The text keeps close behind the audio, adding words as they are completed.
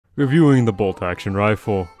Reviewing the bolt-action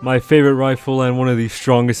rifle. My favorite rifle and one of the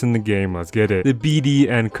strongest in the game, let's get it. The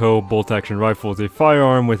BD & Co. bolt-action rifle is a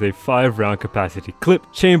firearm with a 5-round capacity clip,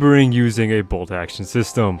 chambering using a bolt-action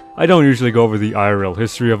system. I don't usually go over the IRL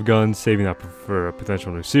history of guns, saving that for a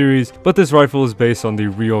potential new series, but this rifle is based on the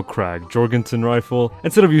real Krag Jorgensen rifle.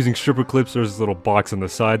 Instead of using stripper clips, there's this little box on the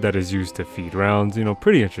side that is used to feed rounds,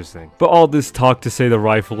 pretty interesting. But all this talk to say the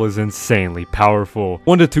rifle is insanely powerful.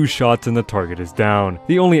 1 to 2 shots and the target is down.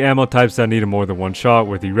 The only ammo types that needed more than 1 shot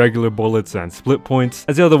were the regular bullets and split points,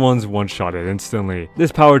 as the other ones one-shotted instantly.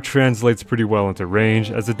 This power translates pretty well into range,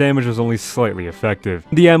 as the damage was only slightly effective.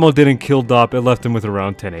 The ammo didn't kill Dop, it left him with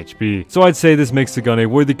around 10 HP. So I'd say this makes the gun a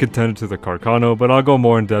worthy contender to the Carcano, but I'll go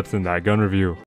more in depth in that gun review.